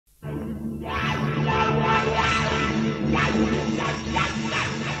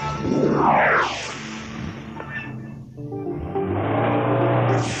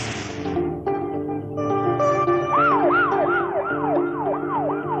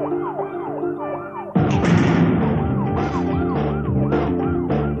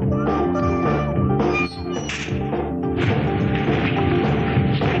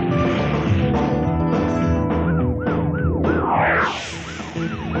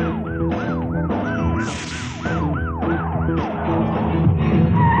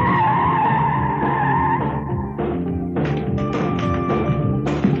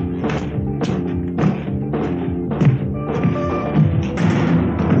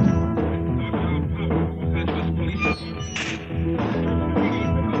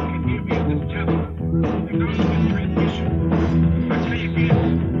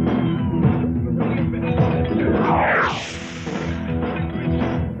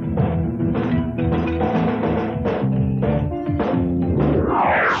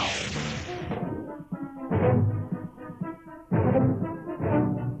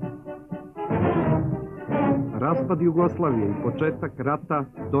Raspad Jugoslavije i početak rata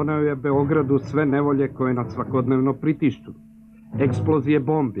doneo je Beogradu sve nevolje koje nas svakodnevno pritišću. Eksplozije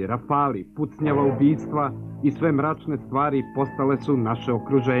bombi, rafali, pucnjava ubistva i sve mračne stvari postale su naše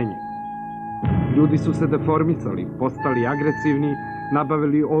okruženje. Ljudi su se deformisali, postali agresivni,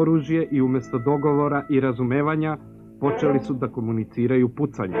 nabavili oružje i umjesto dogovora i razumevanja počeli su da komuniciraju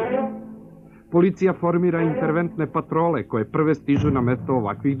pucanjem. Policija formira interventne patrole koje prve stižu na mesto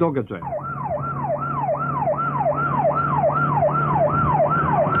ovakvih događaja.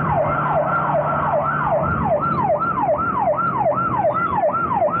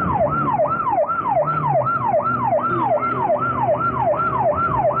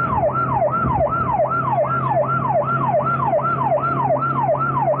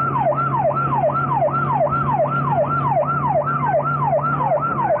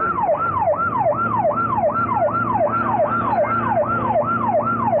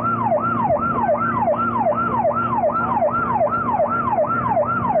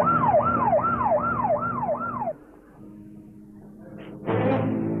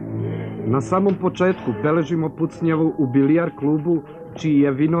 Na samom početku beležimo pucnjavu u bilijar klubu, čiji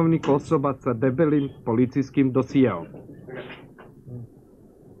je vinovnik osoba sa debelim policijskim dosijeom.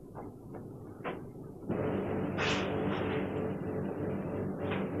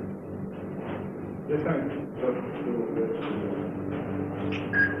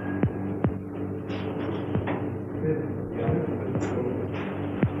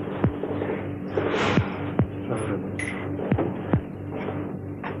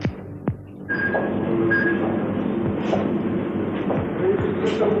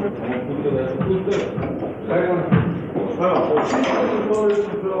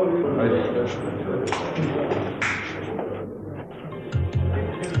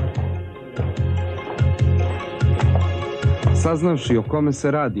 Saznavši o kome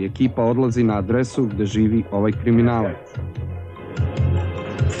se radi, ekipa odlazi na adresu gde živi ovaj kriminalac.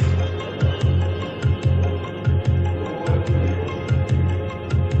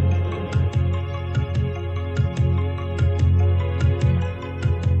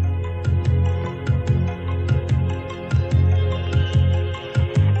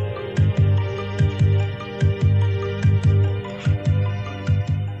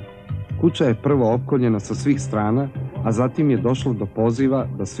 Kuća je prvo opkoljena sa svih strana, a zatim je došlo do poziva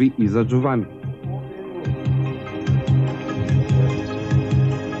da svi izađu van.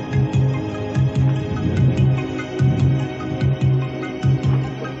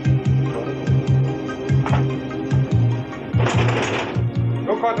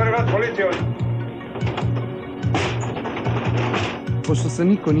 Pošto se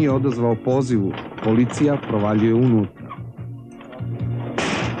niko nije odazvao pozivu, policija provaljuje unutra.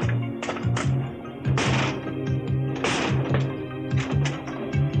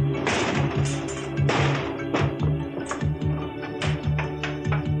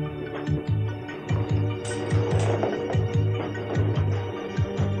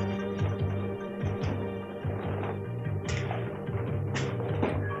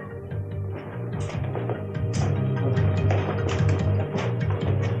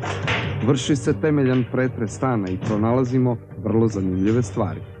 Vrši se temeljan pretres stana i pronalazimo vrlo zanimljive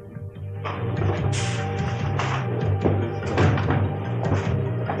stvari.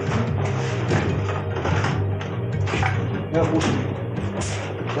 Evo puši.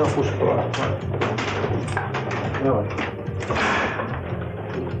 Evo.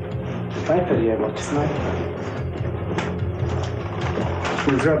 Snajper je, hoće snajper.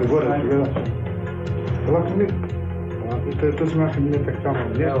 U zgradu gore, gledaš. Ovako mi? To su naši metak tamo,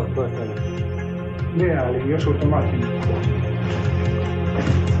 ne? Evo, to je tebe. Ne, ali još automat ima.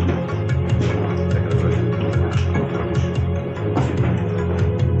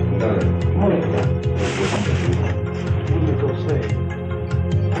 Molim te. Uzme to sve.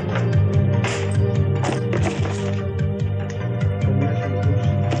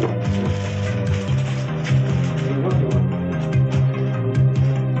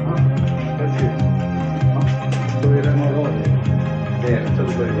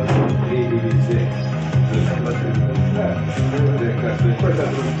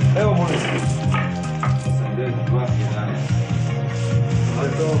 Evo molim. 82, 11. Ali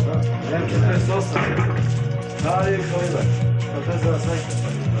to, Nemče 58. Da, je kalibar. To je za sajka.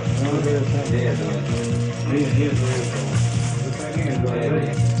 Nije to.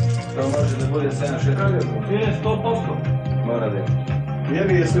 Nije. To može da bude 7-6. Nije 100%. Mora da je. Nije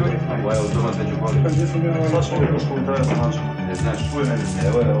li jesi? Ovo je automat već upali. Slaš mogu pušku mi treba znači. Ne znaš, čuj meni se.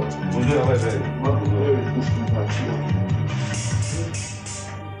 Evo je ovo. Uzuje ovaj beg. Mako zove pušku mi znači.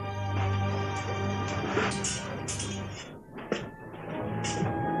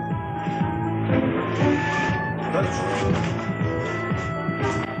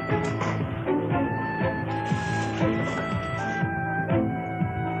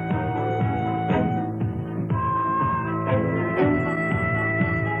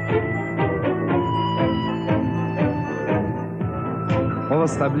 Ova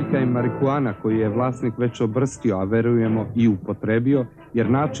stabljika je marihuana koju je vlasnik već obrstio, a verujemo i upotrebio, jer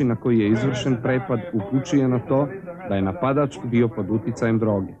način na koji je izvršen prepad upućuje na to da je napadač bio pod uticajem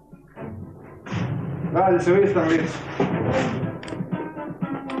droge. Radi se u istom licu.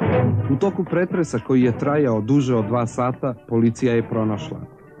 U toku pretresa koji je trajao duže od 2 sata, policija je pronašla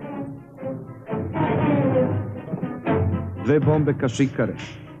 2 bombe kašikare,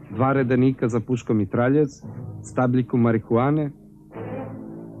 2 redenika za puškomitraljez, stabljiku marihuane,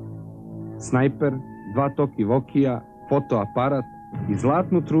 snajper, 2 toki vokija, fotoaparat i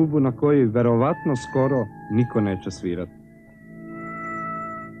zlatnu trubu na kojoj verovatno skoro niko neće svirati.